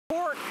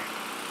torque.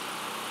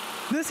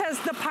 This has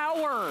the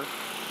power.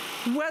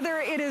 Whether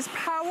it is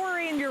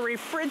powering your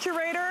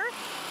refrigerator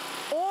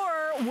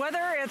or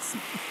whether it's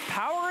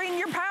powering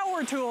your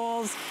power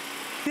tools,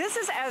 this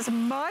is as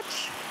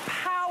much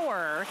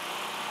power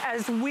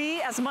as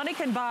we, as money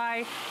can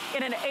buy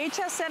in an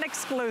HSN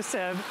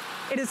exclusive.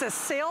 It is a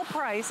sale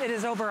price. It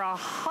is over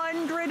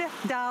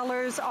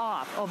 $100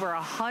 off, over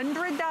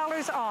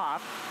 $100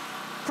 off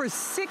for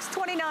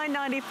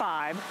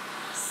 $629.95,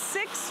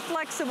 6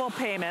 flexible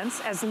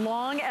payments as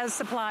long as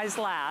supplies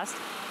last.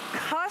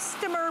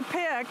 Customer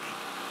pick.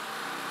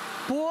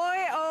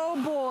 Boy,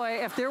 oh boy,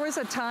 if there was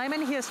a time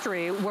in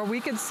history where we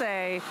could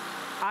say,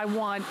 I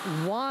want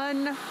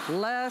one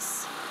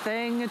less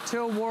thing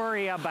to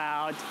worry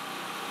about,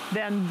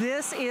 then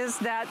this is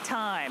that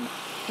time.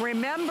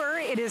 Remember,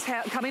 it is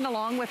coming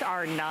along with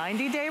our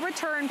 90-day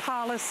return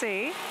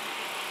policy,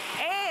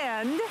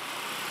 and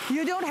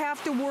you don't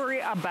have to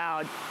worry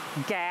about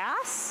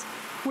gas,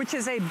 which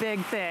is a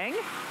big thing.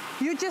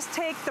 You just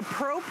take the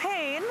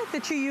propane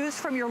that you use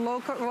from your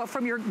local,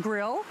 from your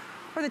grill,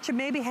 or that you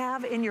maybe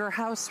have in your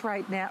house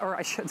right now, or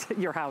I should say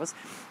your house,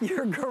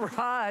 your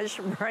garage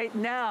right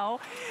now.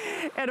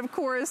 And of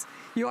course,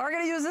 you are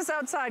gonna use this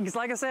outside, because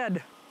like I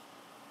said,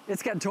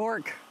 it's got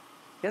torque,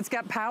 it's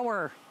got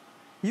power.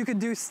 You can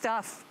do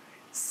stuff.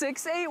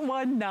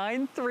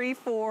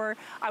 681-934.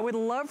 I would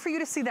love for you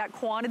to see that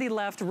quantity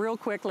left real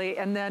quickly,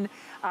 and then,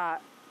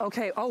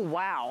 okay, oh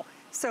wow.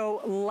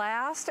 So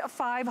last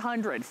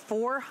 500,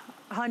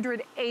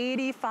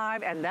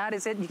 485, and that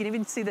is it. You can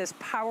even see this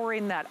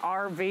powering that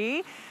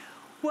RV.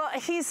 Well,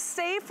 he's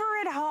safer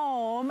at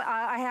home.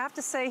 I have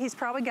to say he's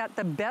probably got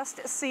the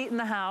best seat in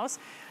the house.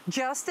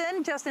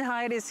 Justin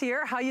Hyatt is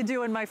here. How you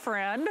doing, my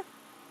friend?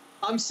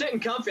 I'm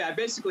sitting comfy. I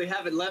basically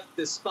haven't left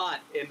this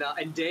spot in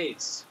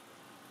days.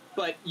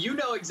 But you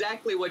know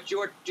exactly what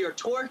you're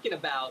talking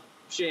about,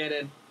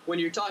 Shannon, when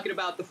you're talking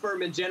about the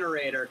Firman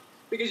generator,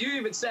 because you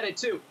even said it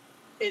too.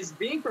 Is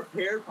being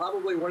prepared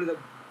probably one of the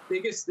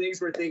biggest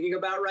things we're thinking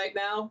about right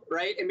now,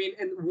 right? I mean,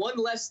 and one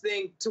less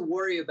thing to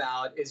worry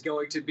about is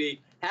going to be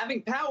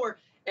having power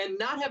and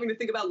not having to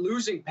think about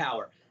losing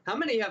power. How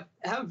many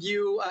have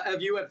you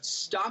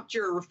stocked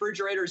your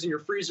refrigerators and your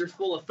freezers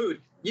full of food?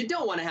 You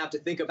don't want to have to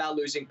think about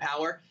losing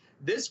power.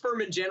 This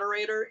Firman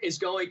generator is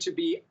going to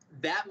be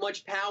that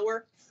much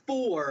power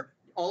for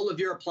all of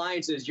your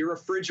appliances, your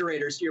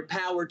refrigerators, your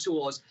power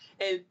tools,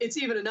 and it's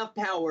even enough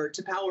power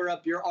to power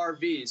up your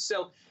RVs.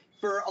 So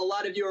for a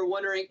lot of you who are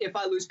wondering, if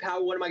I lose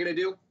power, what am I going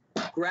to do?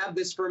 Grab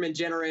this Firman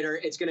generator.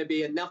 It's going to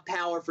be enough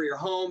power for your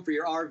home, for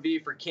your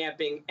RV, for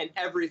camping, and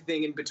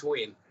everything in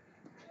between.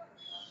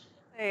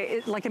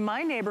 Like in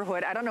my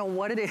neighborhood, I don't know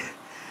what it is.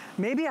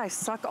 Maybe I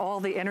suck all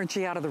the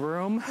energy out of the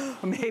room.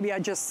 Maybe I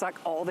just suck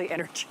all the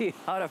energy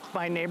out of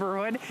my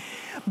neighborhood.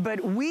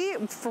 But we,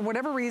 for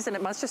whatever reason,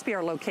 it must just be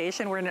our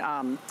location. We're in,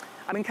 I'm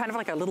in kind of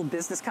like a little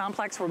business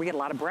complex where we get a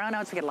lot of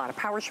brownouts, we get a lot of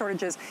power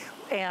shortages,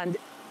 and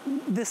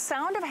the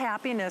sound of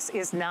happiness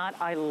is not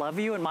I love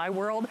you in my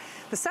world.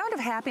 The sound of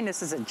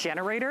happiness is a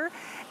generator,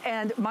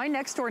 and my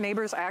next door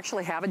neighbors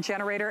actually have a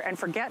generator, and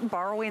forget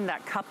borrowing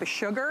that cup of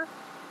sugar.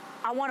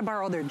 I want to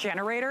borrow their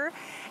generator,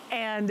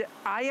 and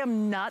I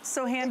am not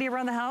so handy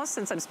around the house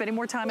since I'm spending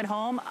more time at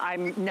home.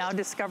 I'm now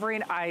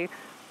discovering I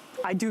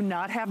do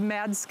not have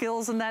mad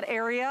skills in that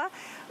area.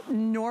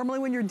 Normally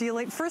when you're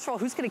dealing, first of all,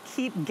 who's gonna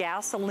keep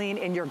gasoline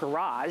in your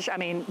garage? I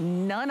mean,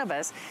 none of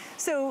us.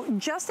 So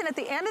Justin, at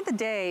the end of the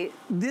day,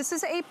 this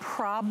is a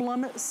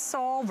problem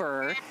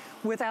solver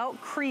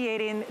without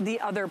creating the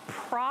other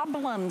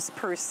problems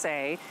per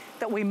se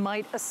that we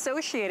might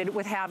associate it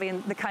with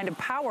having the kind of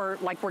power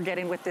like we're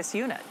getting with this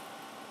unit.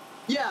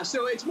 Yeah,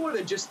 so it's more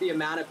than just the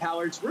amount of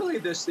power. It's really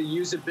just the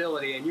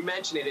usability, and you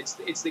mentioned it.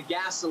 It's the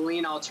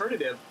gasoline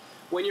alternative.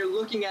 When you're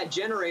looking at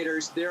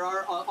generators, there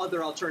are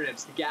other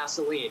alternatives to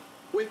gasoline.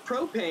 With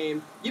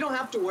propane, you don't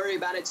have to worry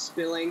about it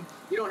spilling.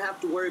 You don't have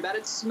to worry about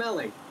it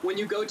smelling. When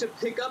you go to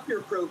pick up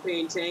your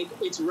propane tank,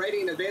 it's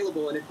ready and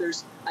available. And if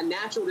there's a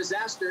natural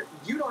disaster,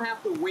 you don't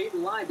have to wait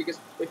in line, because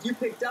if you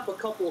picked up a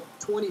couple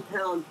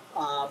 20-pound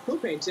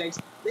propane tanks,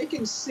 they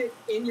can sit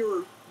in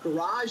your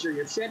garage or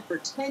your shed for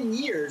 10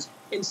 years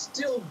and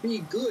still be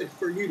good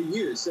for you to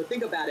use. So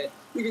think about it.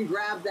 You can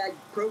grab that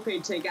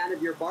propane tank out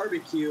of your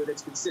barbecue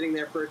that's been sitting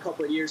there for a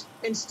couple of years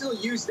and still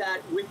use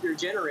that with your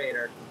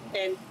generator.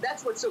 And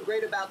that's what's so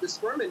great about this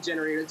Firman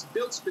generator. It's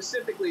built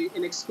specifically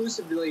and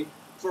exclusively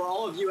for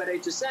all of you at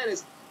HSN,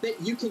 is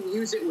that you can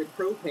use it with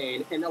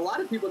propane. And a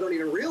lot of people don't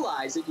even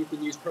realize that you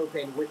can use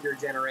propane with your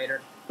generator,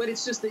 but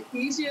it's just the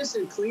easiest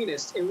and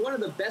cleanest. And one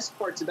of the best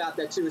parts about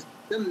that too is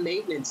the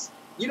maintenance.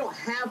 You don't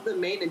have the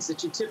maintenance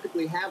that you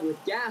typically have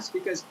with gas,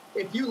 because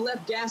if you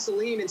left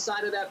gasoline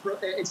inside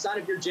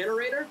of your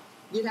generator,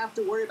 you'd have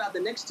to worry about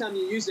the next time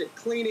you use it,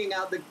 cleaning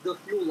out the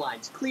fuel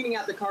lines, cleaning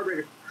out the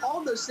carburetor.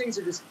 All those things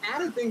are just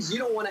added things you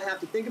don't want to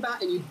have to think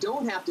about, and you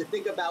don't have to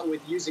think about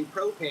with using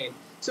propane.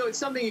 So it's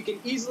something you can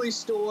easily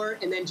store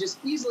and then just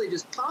easily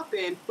just pop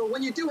in. But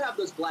when you do have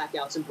those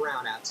blackouts and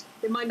brownouts,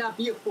 it might not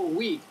be a full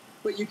week,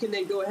 but you can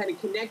then go ahead and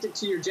connect it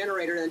to your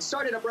generator and then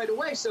start it up right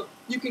away, so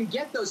you can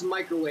get those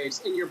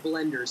microwaves in your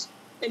blenders.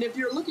 And if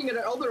you're looking at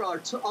other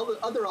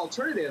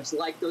alternatives,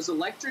 like those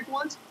electric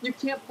ones, you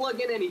can't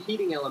plug in any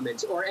heating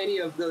elements or any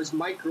of those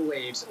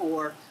microwaves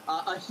or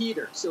a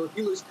heater. So if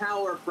you lose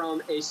power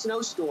from a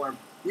snowstorm,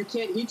 you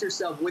can't heat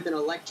yourself with an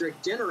electric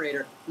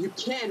generator. You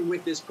can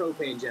with this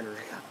propane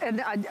generator.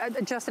 And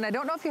Justin, I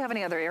don't know if you have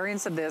any other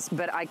variants of this,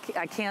 but I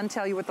can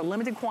tell you with the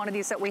limited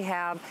quantities that we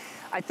have,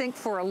 I think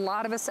for a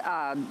lot of us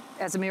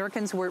as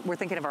Americans, we're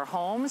thinking of our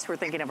homes, we're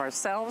thinking of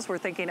ourselves, we're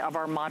thinking of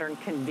our modern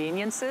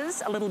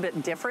conveniences a little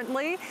bit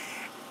differently.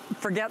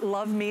 Forget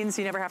love means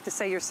you never have to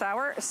say you're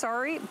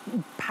sorry.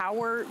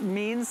 Power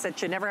means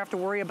that you never have to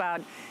worry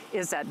about,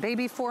 is that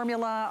baby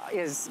formula,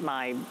 is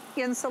my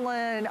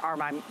insulin, are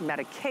my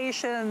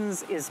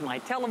medications, is my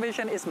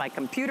television, is my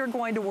computer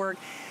going to work?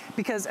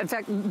 Because in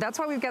fact, that's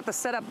why we've got the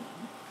setup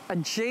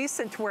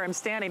adjacent to where I'm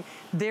standing.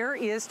 There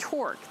is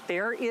torque,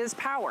 there is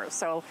power.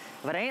 So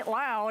if it ain't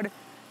loud,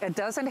 it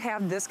doesn't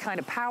have this kind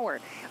of power.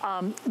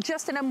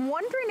 Justin, I'm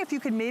wondering if you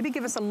could maybe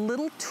give us a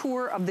little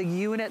tour of the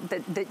unit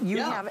that you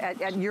have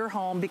at your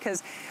home,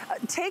 because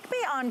take me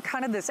on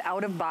kind of this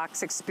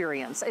out-of-box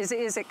experience.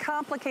 Is it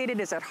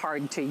complicated? Is it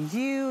hard to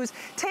use?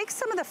 Take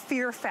some of the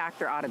fear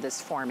factor out of this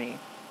for me.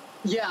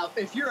 Yeah,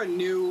 if you're a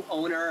new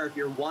owner, or if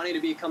you're wanting to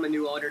become a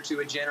new owner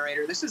to a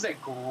generator, this is a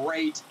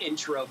great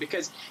intro,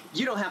 because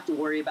you don't have to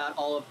worry about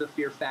all of the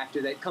fear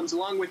factor that comes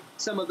along with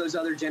some of those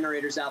other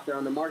generators out there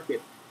on the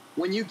market.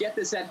 When you get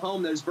this at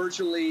home, there's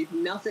virtually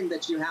nothing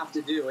that you have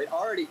to do. It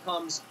already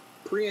comes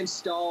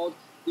pre-installed.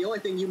 The only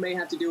thing you may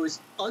have to do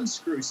is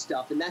unscrew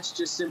stuff, and that's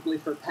just simply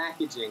for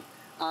packaging.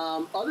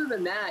 Other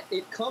than that,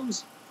 it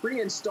comes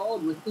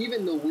pre-installed with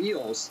even the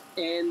wheels,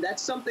 and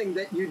that's something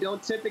that you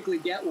don't typically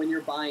get when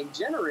you're buying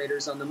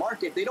generators on the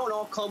market. They don't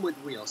all come with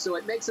wheels, so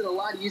it makes it a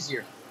lot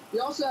easier. We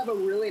also have a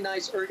really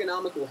nice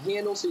ergonomical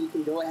handle, so you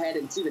can go ahead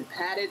and it's even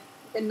padded,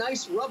 and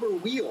nice rubber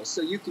wheels,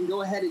 so you can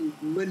go ahead and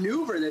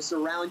maneuver this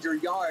around your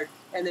yard,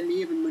 and then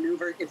even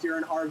maneuver if you're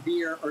an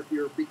RVer or if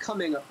you're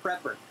becoming a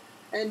prepper.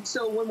 And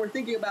so when we're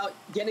thinking about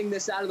getting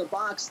this out of the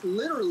box,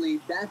 literally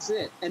that's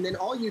it. And then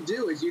all you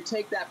do is you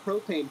take that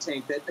propane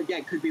tank that,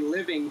 again, could be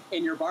living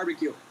in your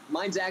barbecue.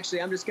 Mine's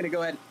actually, I'm just going to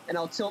go ahead and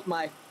I'll tilt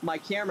my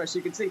camera so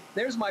you can see,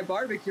 there's my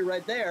barbecue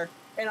right there.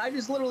 And I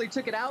just literally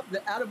took it out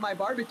of my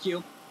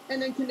barbecue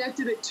and then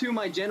connected it to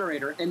my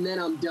generator, and then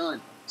I'm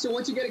done. So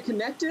once you get it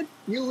connected,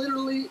 you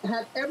literally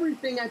have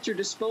everything at your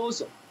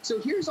disposal. So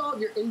here's all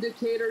of your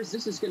indicators.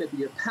 This is going to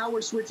be your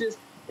power switches.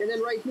 And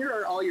then right here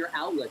are all your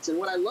outlets. And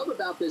what I love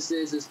about this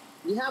is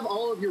you have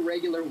all of your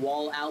regular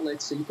wall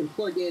outlets, so you can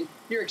plug in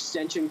your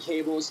extension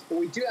cables. And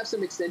we do have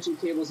some extension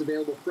cables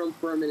available from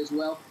Firman as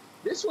well.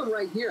 This one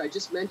right here, I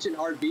just mentioned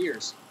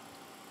RVers.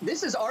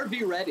 This is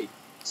RV ready.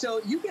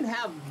 So you can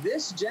have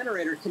this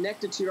generator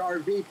connected to your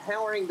RV,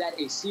 powering that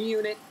AC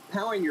unit,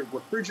 powering your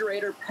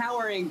refrigerator,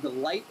 powering the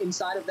light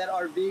inside of that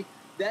RV.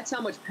 That's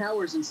how much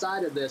power is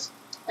inside of this.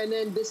 And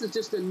then this is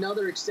just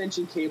another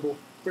extension cable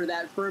for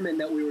that Firman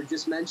that we were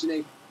just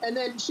mentioning. And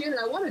then, Shannon,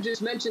 I want to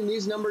just mention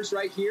these numbers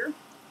right here.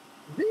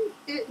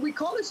 We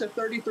call this a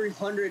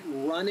 3300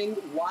 running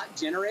watt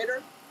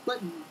generator, but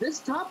this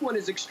top one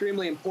is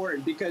extremely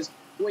important, because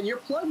when you're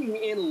plugging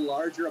in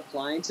larger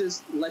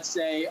appliances, let's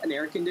say an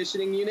air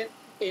conditioning unit,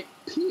 it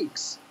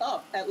peaks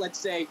up at, let's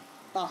say,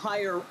 a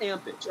higher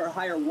ampage or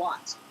higher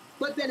watts,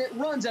 but then it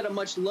runs at a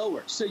much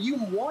lower. So you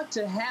want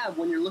to have,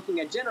 when you're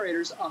looking at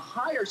generators, a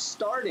higher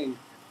starting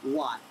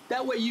watt.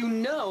 That way you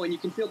know and you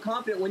can feel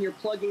confident when you're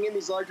plugging in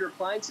these larger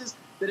appliances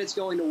that it's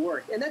going to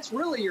work. And that's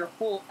really your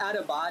whole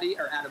out-of-body.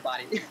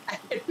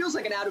 It feels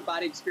like an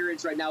out-of-body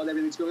experience right now with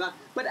everything that's going on,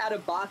 but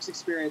out-of-box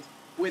experience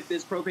with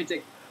this propane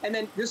tank. And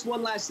then just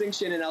one last thing,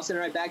 Shannon, I'll send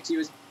it right back to you,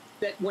 is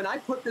that when I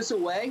put this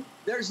away,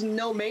 there's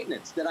no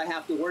maintenance that I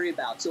have to worry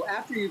about. So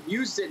after you've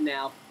used it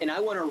now and I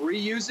want to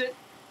reuse it,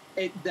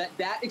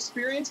 that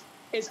experience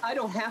is I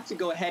don't have to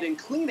go ahead and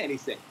clean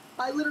anything.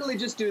 I literally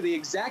just do the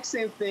exact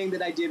same thing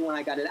that I did when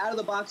I got it out of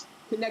the box,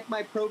 connect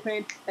my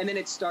propane, and then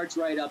it starts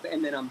right up,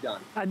 and then I'm done.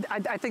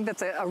 I think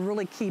that's a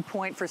really key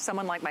point for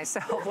someone like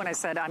myself when I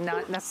said I'm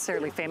not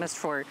necessarily famous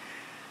for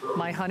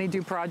my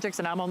honeydew projects,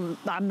 and I'm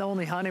the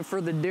only honey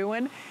for the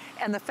doing.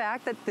 And the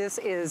fact that this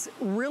is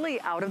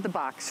really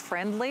out-of-the-box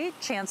friendly,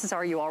 chances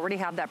are you already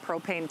have that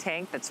propane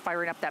tank that's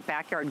firing up that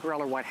backyard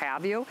grill or what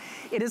have you.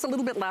 It is a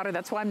little bit louder.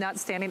 That's why I'm not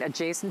standing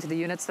adjacent to the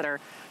units that are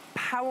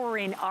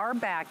powering our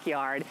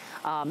backyard.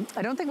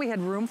 I don't think we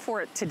had room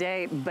for it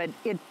today, but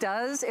it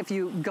does. If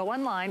you go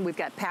online, we've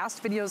got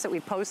past videos that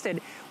we've posted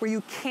where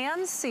you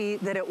can see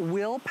that it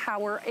will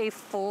power a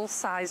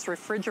full-size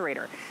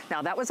refrigerator.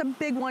 Now, that was a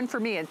big one for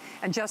me.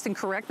 And Justin,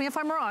 correct me if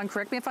I'm wrong,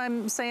 correct me if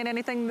I'm saying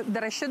anything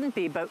that I shouldn't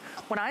be, but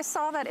when I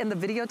saw that in the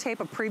videotape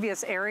of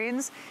previous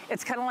airings,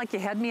 it's kind of like you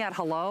had me at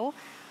hello.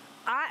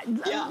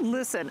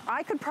 Listen,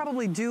 I could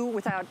probably do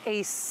without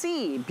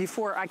AC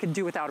before I could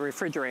do without a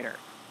refrigerator.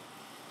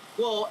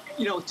 Well,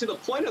 you know, to the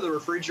point of the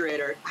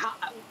refrigerator,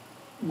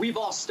 we've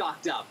all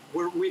stocked up.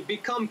 We've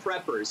become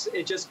preppers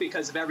just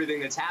because of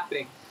everything that's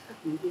happening.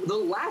 the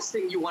last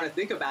thing you want to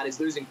think about is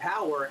losing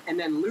power and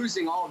then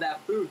losing all of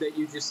that food that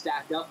you just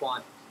stacked up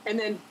on. And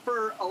then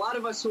for a lot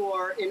of us who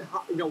are in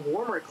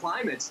warmer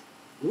climates,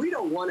 we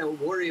don't want to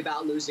worry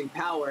about losing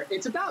power.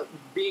 It's about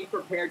being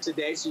prepared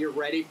today so you're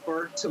ready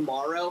for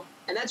tomorrow.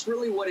 And that's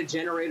really what a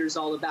generator is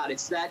all about.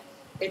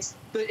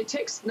 It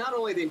takes not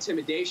only the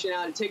intimidation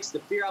out, it takes the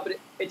fear out, but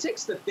it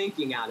takes the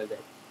thinking out of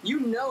it. You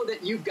know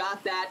that you've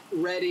got that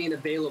ready and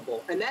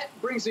available. And that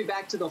brings me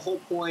back to the whole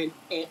point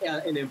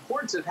and the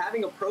importance of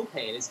having a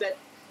propane is that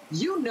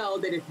you know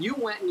that if you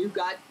went and you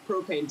got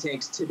propane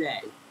tanks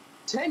today,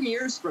 10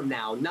 years from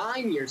now,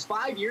 9 years,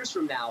 5 years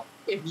from now,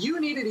 if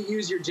you needed to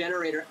use your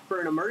generator for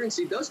an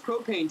emergency, those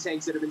propane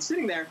tanks that have been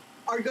sitting there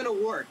are going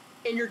to work,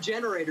 and your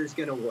generator is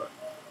going to work.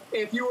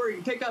 If you were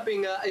going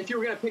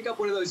to pick up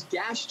one of those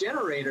gas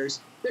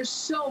generators, there's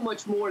so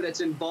much more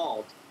that's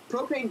involved.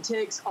 Propane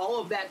takes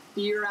all of that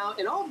fear out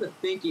and all of the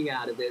thinking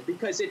out of it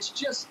because it's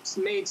just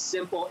made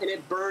simple and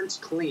it burns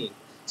clean.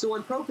 So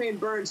when propane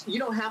burns, you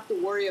don't have to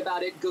worry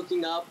about it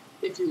cooking up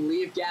if you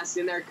leave gas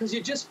in there because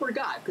you just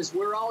forgot, because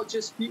we're all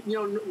just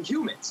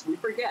humans. We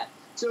forget.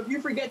 So if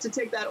you forget to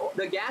take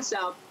the gas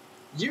out,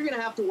 you're going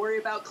to have to worry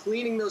about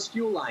cleaning those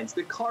fuel lines,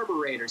 the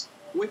carburetors.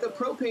 With a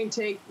propane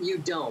tank, you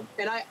don't.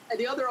 And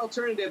the other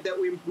alternative that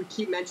we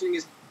keep mentioning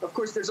is, of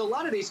course, there's a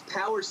lot of these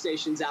power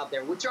stations out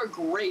there, which are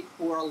great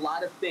for a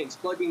lot of things,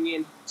 plugging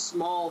in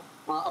small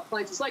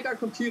appliances like our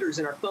computers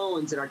and our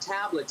phones and our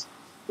tablets.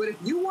 But if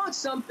you want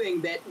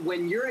something that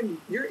when you're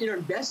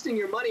investing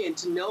your money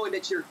into knowing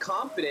that you're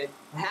confident,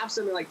 have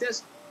something like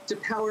this to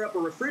power up a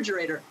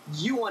refrigerator,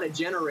 you want a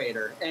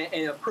generator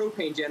and a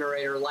propane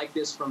generator like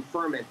this from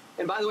Firman.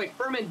 And by the way,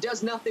 Firman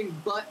does nothing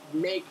but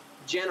make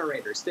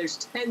generators.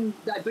 There's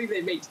I believe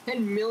they've made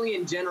 10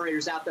 million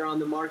generators out there on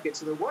the market.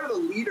 So they're one of the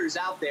leaders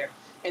out there.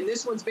 And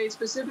this one's made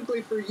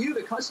specifically for you,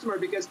 the customer,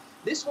 because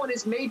this one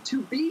is made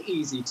to be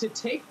easy, to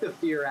take the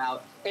fear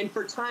out, and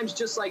for times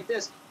just like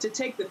this, to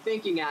take the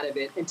thinking out of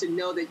it and to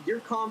know that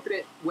you're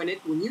confident when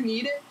you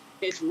need it,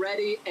 it's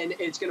ready and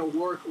it's going to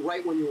work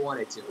right when you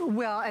want it to.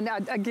 Well, and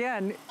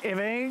again, if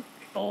it ain't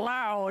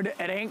loud,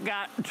 it ain't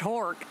got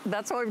torque.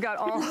 That's why we've got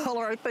all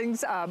our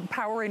things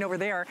powering over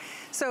there.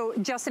 So,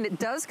 Justin, it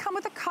does come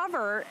with a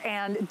cover,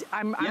 and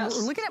I'm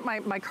looking at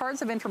my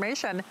cards of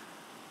information.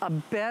 A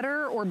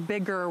better or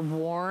bigger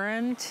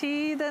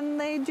warranty than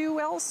they do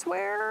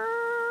elsewhere?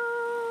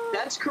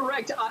 That's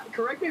correct.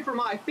 Correct me if I'm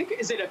wrong. I think,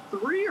 is it a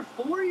 3 or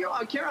 4 year?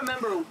 I can't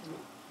remember.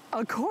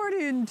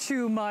 According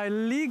to my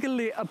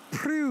legally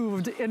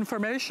approved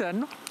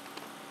information,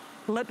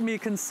 let me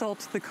consult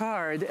the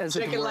card, as it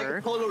were. Check it like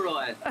a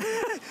Polaroid.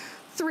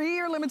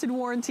 3-year limited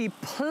warranty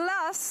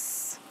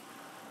plus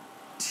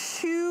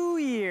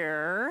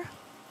 2-year.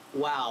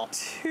 Wow.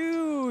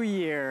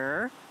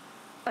 2-year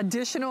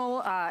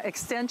additional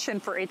extension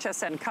for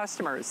HSN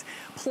customers.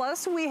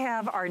 Plus, we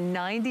have our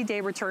 90-day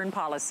return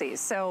policy.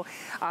 So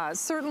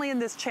certainly in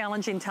this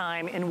challenging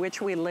time in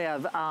which we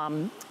live,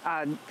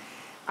 I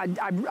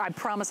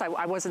promise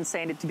I wasn't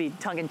saying it to be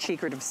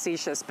tongue-in-cheek or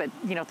facetious, but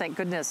thank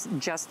goodness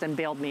Justin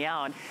bailed me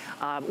out.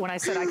 When I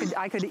said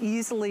I could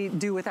easily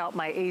do without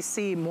my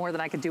AC more than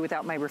I could do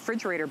without my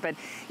refrigerator. But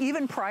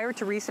even prior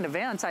to recent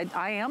events,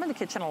 I am in the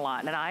kitchen a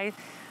lot, and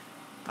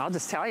I'll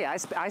just tell you,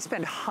 I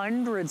spend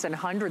hundreds and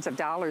hundreds of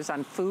dollars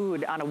on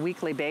food on a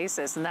weekly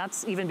basis, and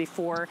that's even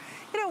before,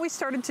 we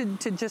started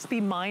to just be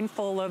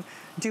mindful of,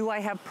 do I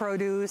have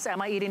produce?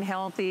 Am I eating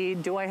healthy?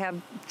 Do I have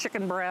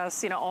chicken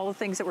breasts? All the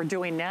things that we're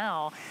doing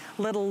now,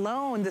 let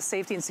alone the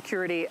safety and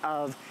security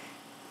of.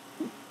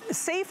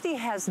 Safety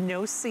has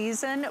no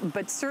season,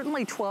 but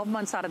certainly 12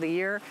 months out of the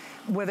year,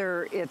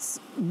 whether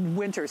it's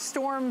winter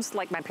storms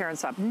like my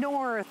parents up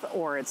north,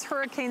 or it's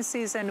hurricane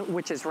season,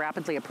 which is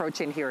rapidly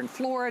approaching here in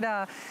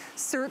Florida.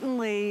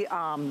 Certainly,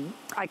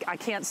 I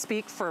can't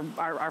speak for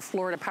our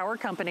Florida power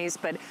companies,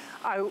 but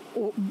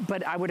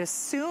I would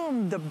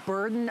assume the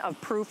burden of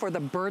proof or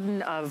the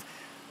burden of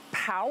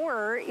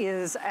power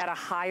is at a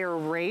higher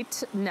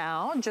rate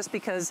now, just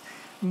because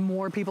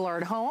more people are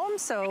at home.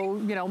 So,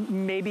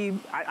 maybe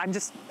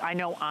I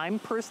know I'm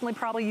personally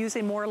probably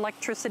using more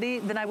electricity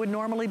than I would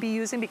normally be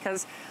using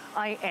because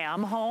I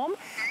am home.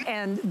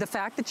 And the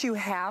fact that you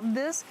have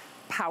this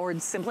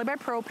powered simply by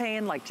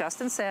propane, like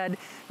Justin said,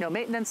 no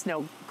maintenance,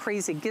 no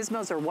crazy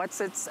gizmos or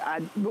what's-its.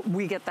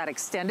 We get that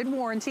extended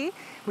warranty,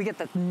 we get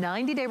the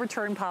 90-day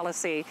return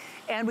policy,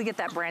 and we get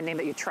that brand name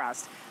that you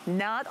trust.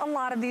 Not a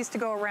lot of these to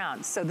go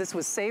around. So this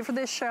was saved for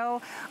this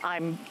show.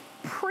 I'm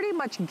pretty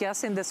much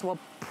guessing this will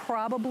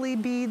probably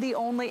be the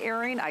only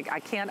airing. I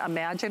can't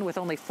imagine, with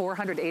only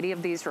 480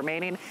 of these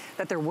remaining,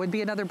 that there would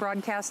be another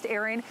broadcast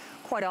airing.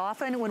 Quite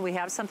often when we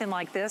have something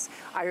like this,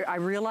 I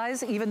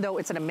realize, even though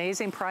it's an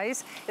amazing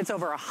price, it's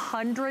over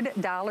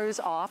 $100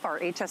 off our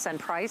HSN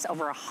price,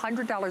 over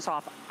 $100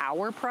 off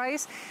our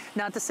price.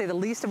 Not to say the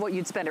least of what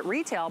you'd spend at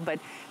retail, but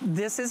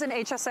this is an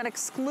HSN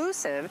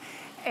exclusive.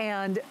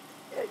 And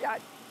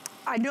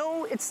I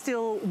know it's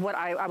still what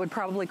I would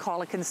probably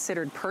call a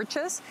considered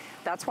purchase.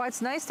 That's why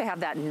it's nice to have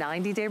that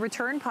 90-day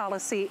return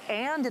policy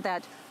and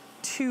that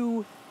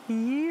 2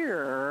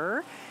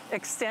 year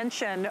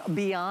extension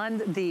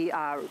beyond the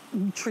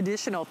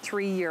traditional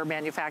 3-year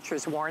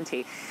manufacturer's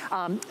warranty.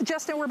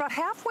 Justin, we're about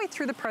halfway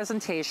through the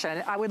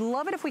presentation. I would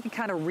love it if we could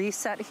kind of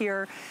reset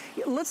here.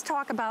 Let's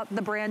talk about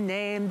the brand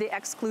name, the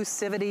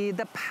exclusivity,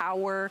 the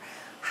power,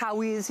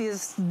 how easy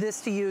is this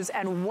to use,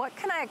 and what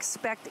can I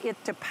expect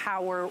it to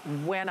power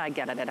when I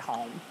get it at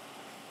home?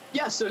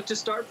 Yeah, so to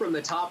start from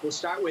the top, we'll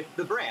start with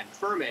the brand,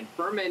 Firman.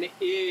 Firman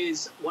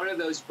is one of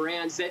those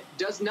brands that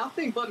does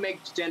nothing but make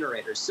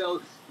generators.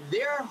 So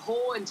their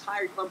whole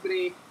entire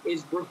company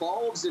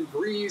revolves and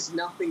breathes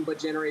nothing but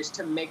generators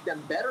to make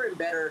them better and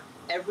better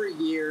every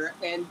year.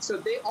 And so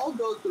they all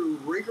go through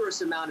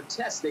rigorous amount of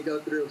tests. They go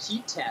through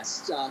heat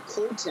tests,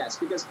 cold tests,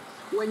 because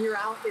when you're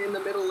out in the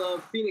middle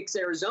of Phoenix,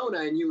 Arizona,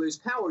 and you lose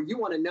power, you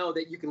want to know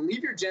that you can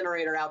leave your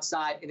generator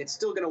outside and it's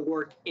still going to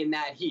work in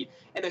that heat.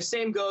 And the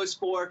same goes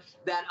for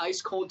that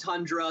ice-cold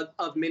tundra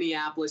of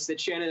Minneapolis that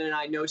Shannon and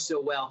I know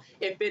so well.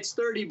 If it's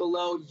 30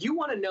 below, you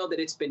want to know that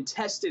it's been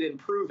tested and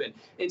proven.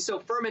 And so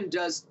Firman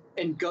does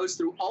and goes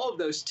through all of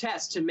those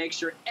tests to make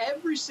sure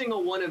every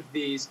single one of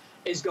these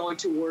is going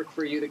to work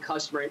for you, the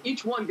customer. And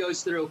each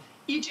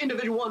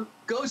individual one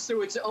goes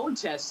through its own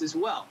tests as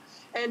well.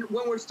 And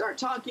when we start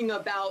talking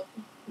about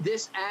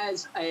this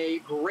as a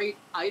great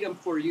item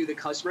for you, the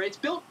customer, it's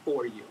built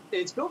for you.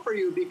 It's built for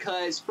you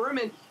because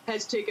Firman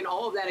has taken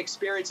all of that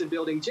experience in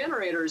building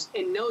generators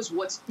and knows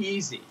what's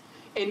easy.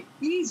 And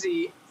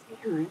easy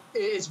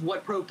is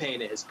what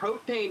Propane is.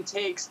 Propane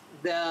takes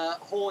the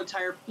whole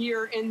entire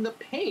fear and the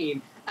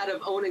pain out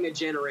of owning a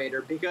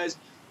generator, because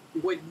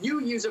when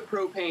you use a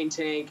propane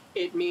tank,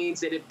 it means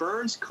that it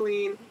burns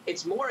clean,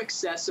 it's more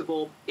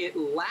accessible, it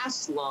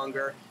lasts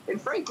longer,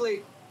 and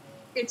frankly,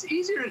 it's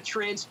easier to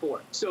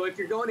transport. So if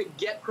you're going to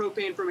get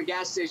propane from a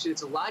gas station,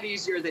 it's a lot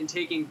easier than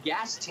taking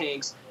gas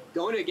tanks,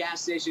 going to a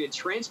gas station and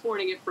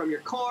transporting it from your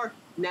car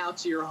now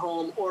to your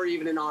home or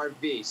even an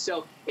RV.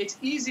 So it's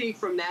easy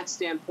from that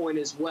standpoint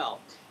as well.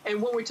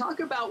 And when we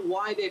talk about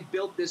why they've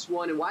built this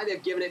one and why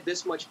they've given it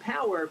this much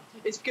power,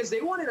 it's because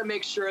they wanted to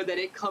make sure that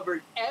it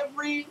covered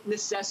every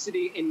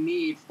necessity and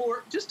need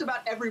for just about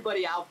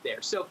everybody out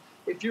there. So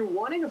if you're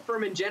wanting a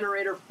Firman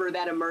generator for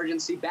that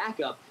emergency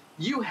backup,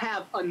 you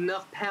have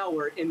enough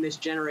power in this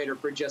generator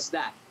for just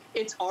that.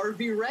 It's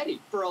RV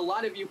ready. For a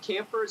lot of you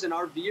campers and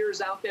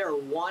RVers out there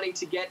wanting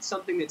to get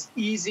something that's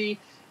easy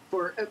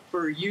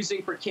for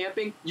using for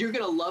camping, you're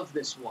going to love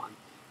this one.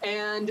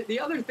 And the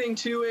other thing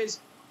too is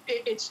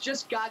it's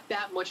just got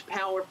that much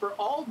power for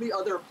all the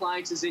other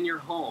appliances in your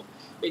home.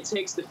 It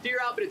takes the fear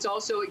out, but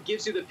it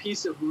gives you the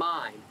peace of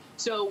mind.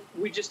 So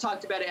we just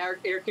talked about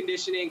air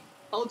conditioning.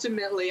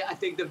 Ultimately, I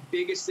think the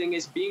biggest thing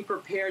is being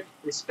prepared,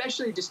 and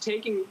especially just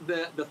taking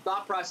the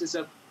thought process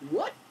of,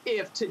 what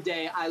if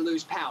today I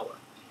lose power?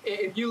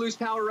 If you lose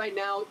power right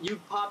now, you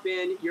pop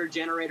in your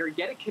generator,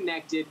 get it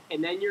connected,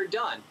 and then you're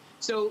done.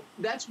 So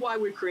that's why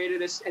we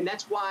created this, and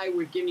that's why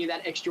we've given you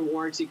that extra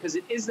warranty, because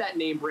it is that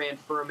name brand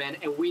Firman,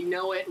 and we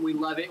know it, and we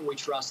love it, and we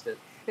trust it.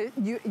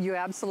 You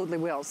absolutely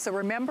will. So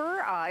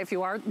remember, if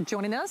you are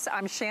joining us,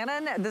 I'm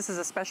Shannon. This is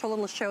a special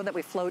little show that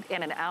we float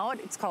in and out.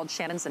 It's called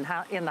Shannon's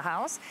in the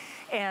House.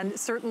 And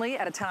certainly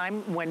at a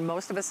time when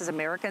most of us as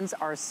Americans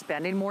are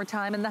spending more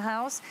time in the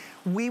house,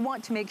 we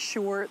want to make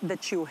sure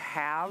that you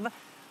have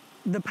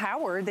the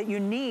power that you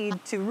need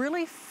to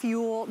really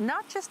fuel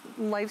not just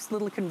life's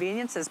little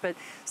conveniences, but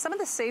some of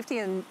the safety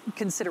and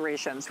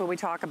considerations when we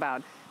talk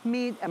about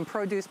meat and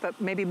produce, but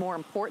maybe more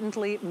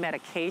importantly,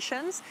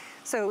 medications.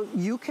 So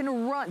you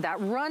can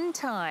run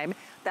time,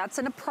 that's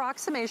an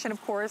approximation,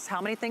 of course. How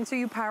many things are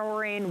you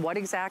powering? What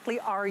exactly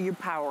are you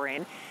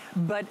powering?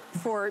 But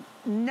for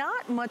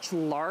not much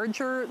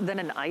larger than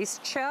an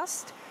ice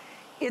chest,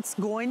 it's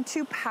going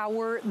to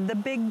power the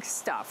big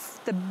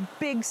stuff,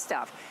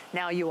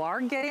 Now you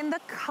are getting the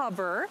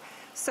cover.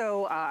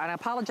 So, and I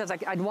apologize,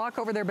 I'd walk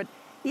over there, but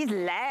he's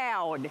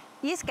loud.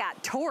 He's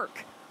got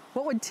torque.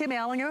 What would Tim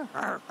Allen go?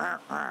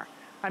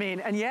 I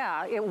mean, and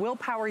yeah, it will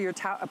power your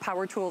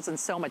power tools and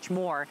so much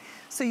more.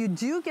 So you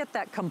do get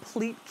that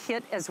complete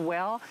kit as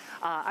well.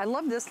 I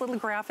love this little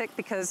graphic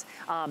because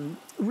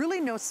really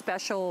no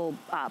special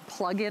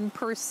plug-in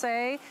per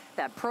se.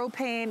 That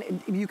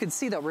propane, you can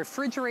see the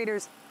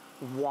refrigerators,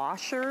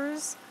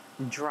 washers,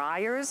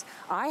 dryers.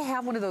 I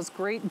have one of those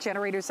great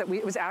generators that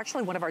it was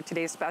actually one of our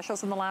today's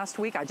specials in the last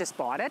week. I just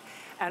bought it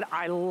and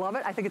I love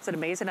it. I think it's an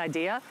amazing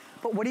idea.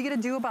 But what are you going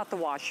to do about the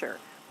washer?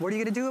 What are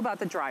you going to do about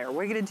the dryer?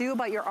 What are you going to do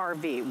about your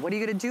RV? What are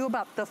you going to do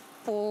about the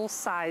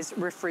full-size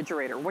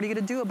refrigerator? What are you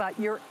going to do about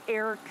your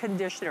air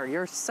conditioner,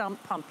 your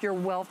sump pump, your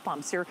well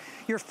pumps,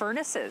 your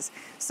furnaces?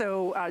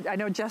 So I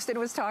know Justin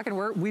was talking,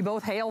 we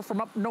both hail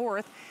from up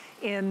north.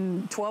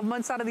 In 12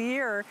 months out of the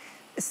year,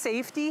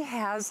 safety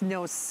has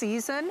no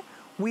season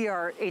We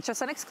are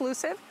HSN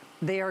exclusive.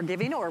 They are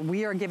giving, or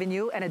we are giving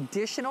you, an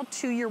additional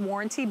 2-year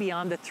warranty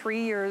beyond the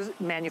 3 years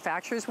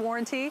manufacturer's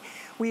warranty.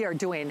 We are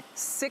doing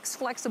 6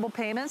 flexible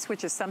payments,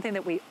 which is something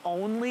that we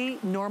only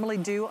normally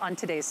do on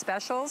today's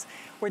specials.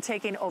 We're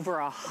taking over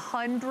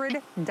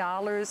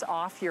 $100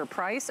 off your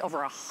price, over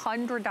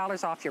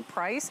 $100 off your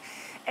price.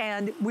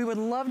 And we would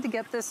love to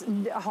get this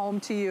home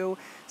to you,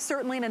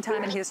 certainly in a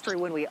time in history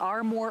when we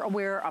are more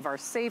aware of our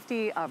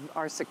safety, of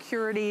our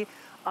security,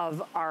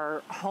 of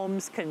our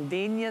home's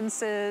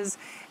conveniences.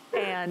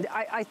 And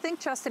I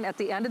think, Justin, at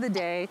the end of the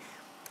day,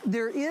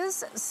 there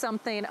is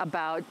something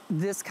about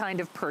this kind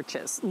of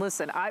purchase.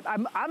 Listen,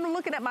 I'm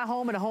looking at my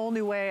home in a whole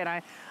new way, and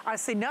I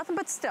see nothing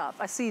but stuff.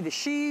 I see the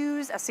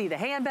shoes, I see the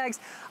handbags.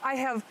 I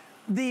have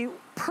the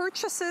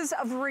purchases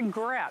of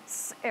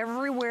regrets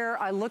everywhere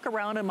I look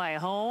around in my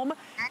home.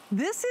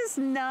 This is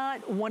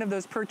not one of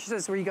those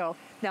purchases where you go,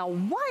 now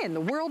why in the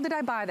world did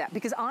I buy that?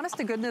 Because honest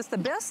to goodness, the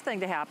best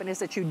thing to happen is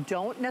that you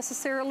don't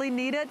necessarily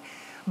need it.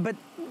 But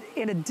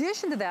in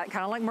addition to that,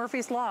 kind of like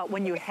Murphy's Law,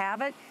 when you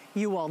have it,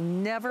 you will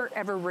never,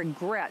 ever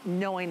regret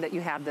knowing that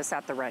you have this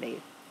at the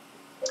ready.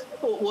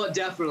 Well,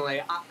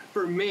 definitely.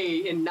 For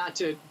me, and not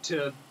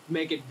to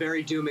make it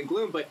very doom and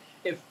gloom, but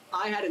if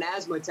I had an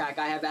asthma attack,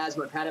 I have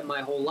asthma, I've had it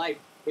my whole life.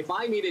 If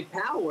I needed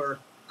power,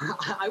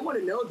 I want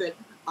to know that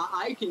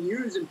I can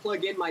use and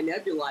plug in my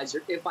nebulizer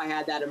if I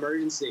had that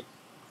emergency.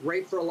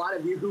 Great for a lot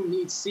of you who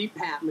need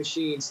CPAP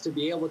machines to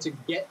be able to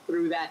get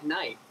through that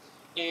night.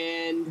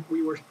 And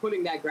we were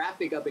putting that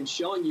graphic up and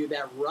showing you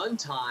that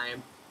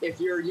runtime.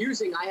 If you're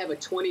using, I have a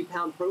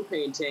 20-pound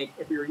propane tank.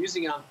 If you're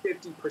using it on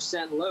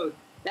 50% load,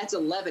 that's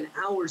 11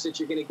 hours that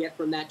you're going to get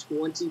from that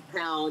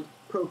 20-pound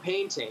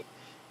propane tank.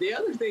 The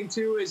other thing,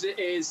 too,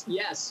 is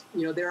yes,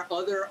 you know, there are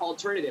other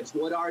alternatives.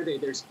 What are they?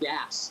 There's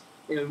gas.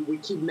 And we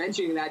keep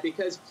mentioning that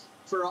because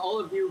for all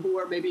of you who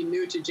are maybe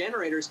new to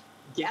generators,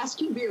 gas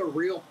can be a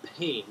real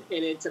pain.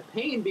 And it's a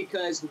pain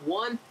because,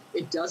 one,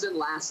 it doesn't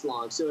last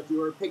long. So if you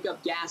were to pick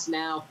up gas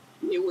now,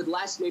 it would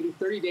last maybe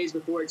 30 days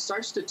before it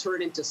starts to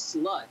turn into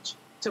sludge.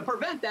 To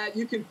prevent that,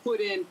 you can put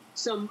in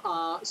some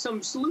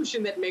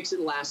solution that makes it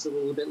last a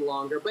little bit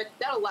longer, but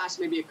that'll last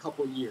maybe a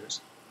couple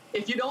years.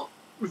 If you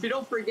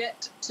don't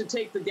forget to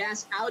take the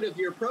gas out of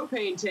your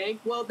propane tank,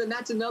 well, then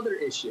that's another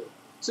issue.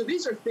 So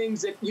these are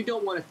things that you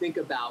don't want to think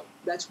about.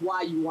 That's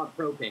why you want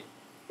propane.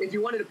 If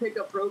you wanted to pick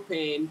up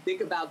propane,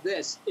 think about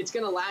this. It's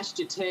going to last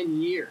you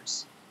 10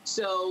 years.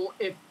 So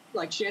if,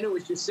 like Shannon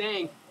was just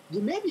saying,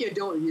 maybe you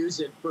don't use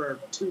it for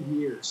 2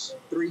 years,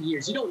 3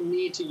 years. You don't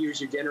need to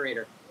use your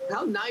generator.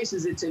 How nice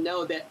is it to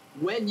know that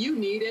when you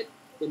need it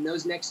in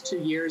those next 2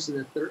 years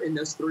and in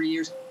those 3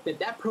 years,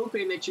 that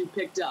propane that you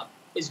picked up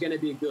is going to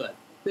be good,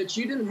 that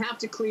you didn't have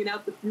to clean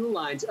out the fuel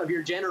lines of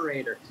your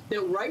generator,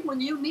 that right when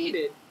you need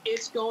it,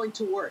 it's going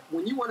to work.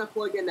 When you want to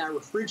plug in that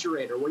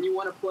refrigerator, when you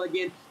want to plug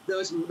in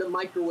the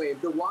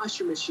microwave, the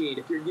washer machine,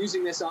 if you're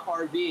using this on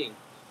RVing,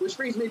 which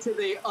brings me to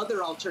the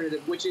other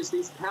alternative, which is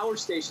these power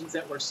stations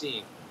that we're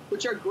seeing,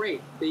 which are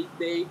great.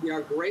 They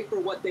are great for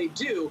what they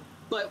do,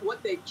 but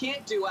what they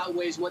can't do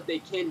outweighs what they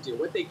can do.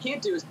 What they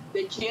can't do is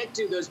they can't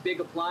do those big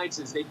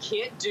appliances. They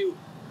can't do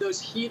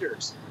those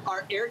heaters,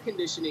 our air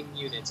conditioning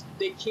units.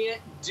 They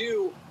can't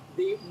do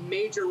the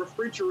major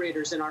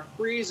refrigerators and our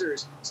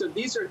freezers. So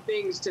these are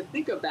things to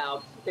think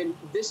about. And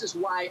this is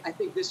why I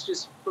think this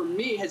just, for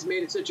me, has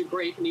made it such a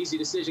great and easy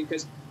decision,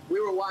 because we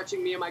were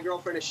watching, me and my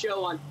girlfriend, a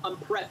show on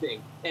prepping,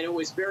 and it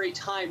was very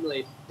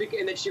timely.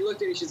 And then she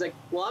looked at me, she's like,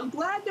 well, I'm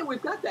glad that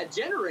we've got that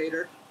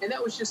generator. And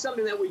that was just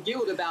something that we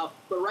giggled about.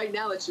 But right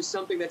now, it's just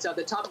something that's at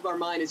the top of our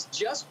mind, is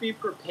just be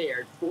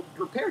prepared.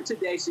 Prepare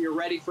today so you're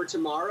ready for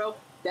tomorrow.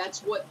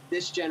 That's what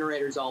this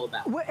generator is all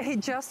about. Well, hey,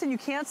 Justin, you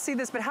can't see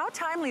this, but how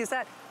timely is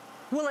that?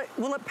 Will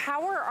it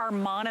power our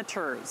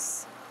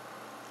monitors?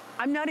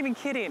 I'm not even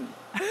kidding.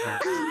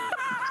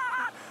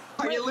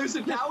 Are you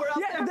losing power out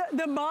there?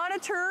 The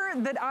monitor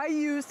that I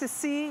use to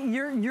see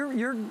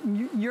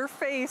your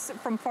face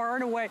from far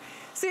and away.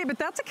 See, but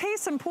that's a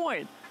case in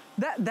point.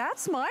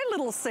 That's my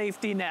little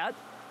safety net.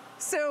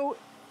 So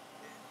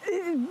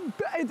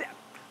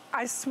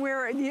I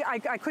swear,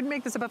 I couldn't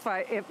make this up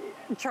if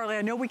Charlie,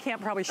 I know we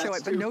can't probably show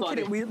it, but no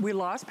kidding, we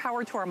lost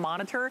power to our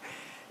monitor,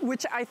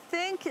 which I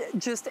think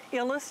just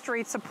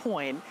illustrates a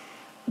point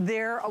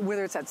there,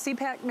 whether it's that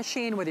CPAP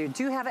machine, whether you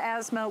do have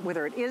asthma,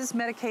 whether it is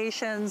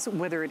medications,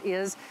 whether it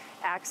is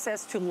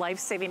access to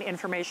life-saving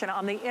information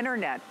on the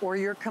internet or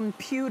your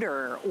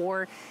computer,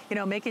 or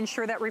making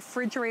sure that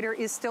refrigerator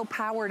is still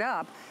powered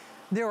up.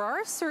 There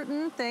are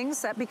certain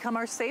things that become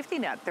our safety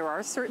net. There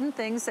are certain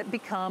things that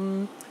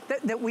become,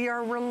 that we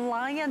are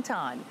reliant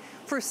on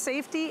for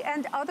safety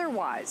and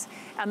otherwise.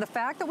 And the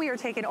fact that we are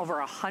taking over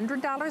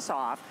 $100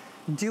 off,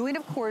 doing,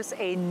 of course,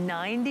 a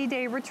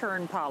 90-day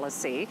return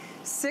policy.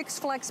 6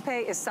 flex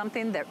pay is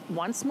something that,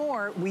 once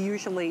more, we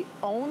usually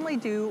only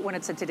do when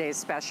it's a today's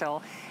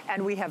special,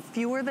 and we have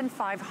fewer than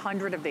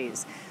 500 of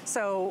these.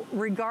 So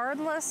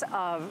regardless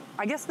of,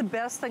 I guess the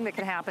best thing that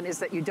can happen is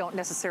that you don't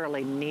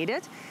necessarily need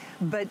it,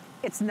 but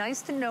it's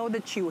nice to know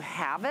that you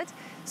have it.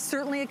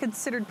 Certainly a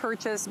considered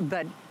purchase,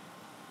 but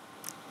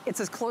It's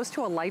as close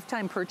to a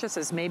lifetime purchase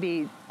as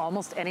maybe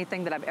almost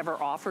anything that I've ever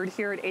offered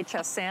here at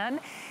HSN.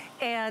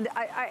 And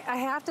I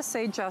have to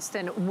say,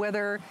 Justin,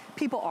 whether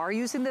people are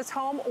using this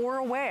home or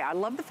away, I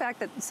love the fact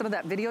that some of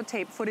that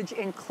videotape footage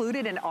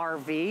included an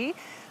RV.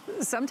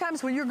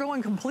 Sometimes when you're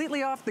going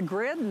completely off the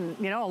grid, and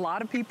you know, a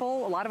lot of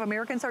people, a lot of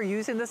Americans are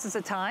using this as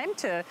a time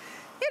to,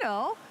 you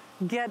know,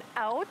 get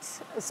out,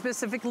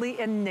 specifically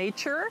in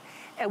nature.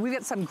 And we've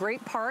got some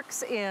great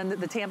parks in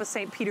the Tampa,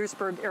 St.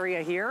 Petersburg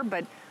area here,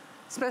 but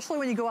especially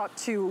when you go out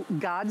to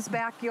God's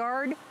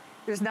backyard,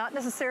 there's not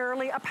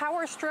necessarily a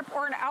power strip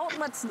or an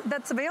outlet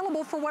that's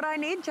available for what I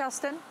need,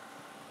 Justin.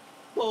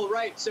 Well,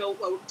 right.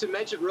 So to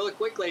mention really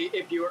quickly,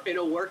 if you're in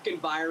a work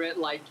environment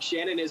like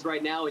Shannon is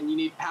right now and you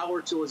need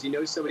power tools, you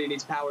know somebody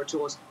needs power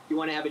tools, you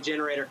want to have a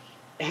generator.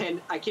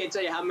 And I can't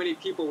tell you how many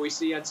people we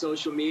see on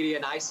social media,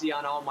 and I see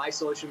on all my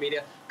social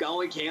media,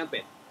 going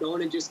camping,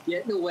 going and just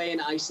getting away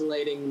and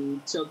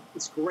isolating. So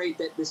it's great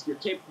that you're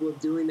capable of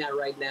doing that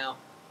right now.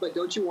 But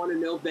don't you want to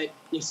know that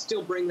you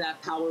still bring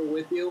that power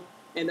with you?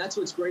 And that's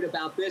what's great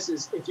about this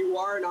is if you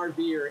are an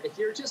RVer, if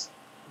you're just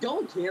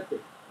going camping,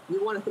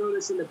 you want to throw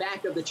this in the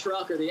back of the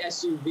truck or the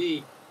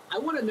SUV, I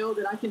want to know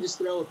that I can just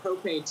throw a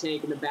propane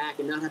tank in the back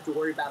and not have to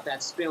worry about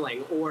that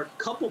spilling, or a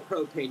couple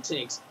propane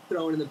tanks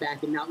thrown in the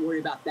back and not worry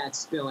about that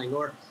spilling.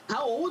 Or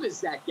how old is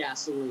that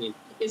gasoline?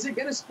 Is it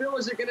going to spill?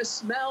 Is it going to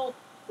smell?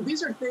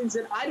 These are things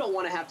that I don't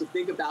want to have to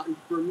think about. And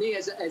for me,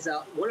 as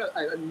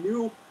a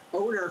new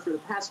owner for the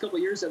past couple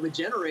of years of a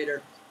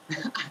generator,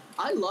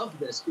 I love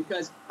this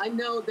because I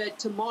know that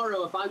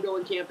tomorrow if I'm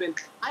going camping,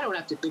 I don't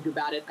have to think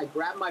about it. I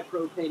grab my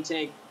propane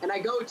tank and I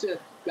go to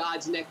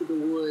God's neck of the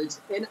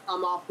woods and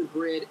I'm off the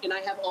grid and I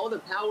have all the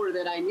power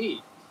that I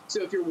need.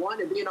 So if you're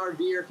wanting to be an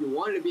RVer, if you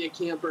wanted to be a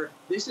camper,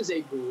 this is a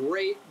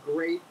great,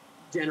 great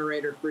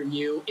generator for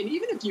you. And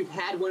even if you've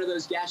had one of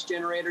those gas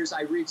generators,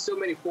 I read so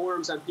many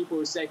forums on people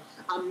who say,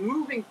 I'm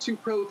moving to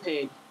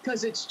propane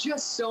because it's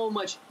just so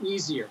much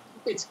easier.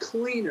 It's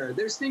cleaner.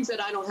 There's things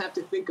that I don't have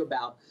to think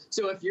about.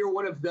 So if you're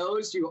one of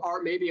those, you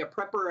are maybe a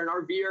prepper, an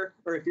RVer,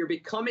 or if you're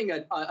becoming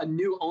a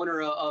new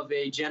owner of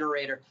a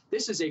generator,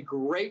 this is a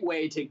great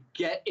way to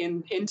get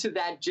into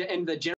the generator.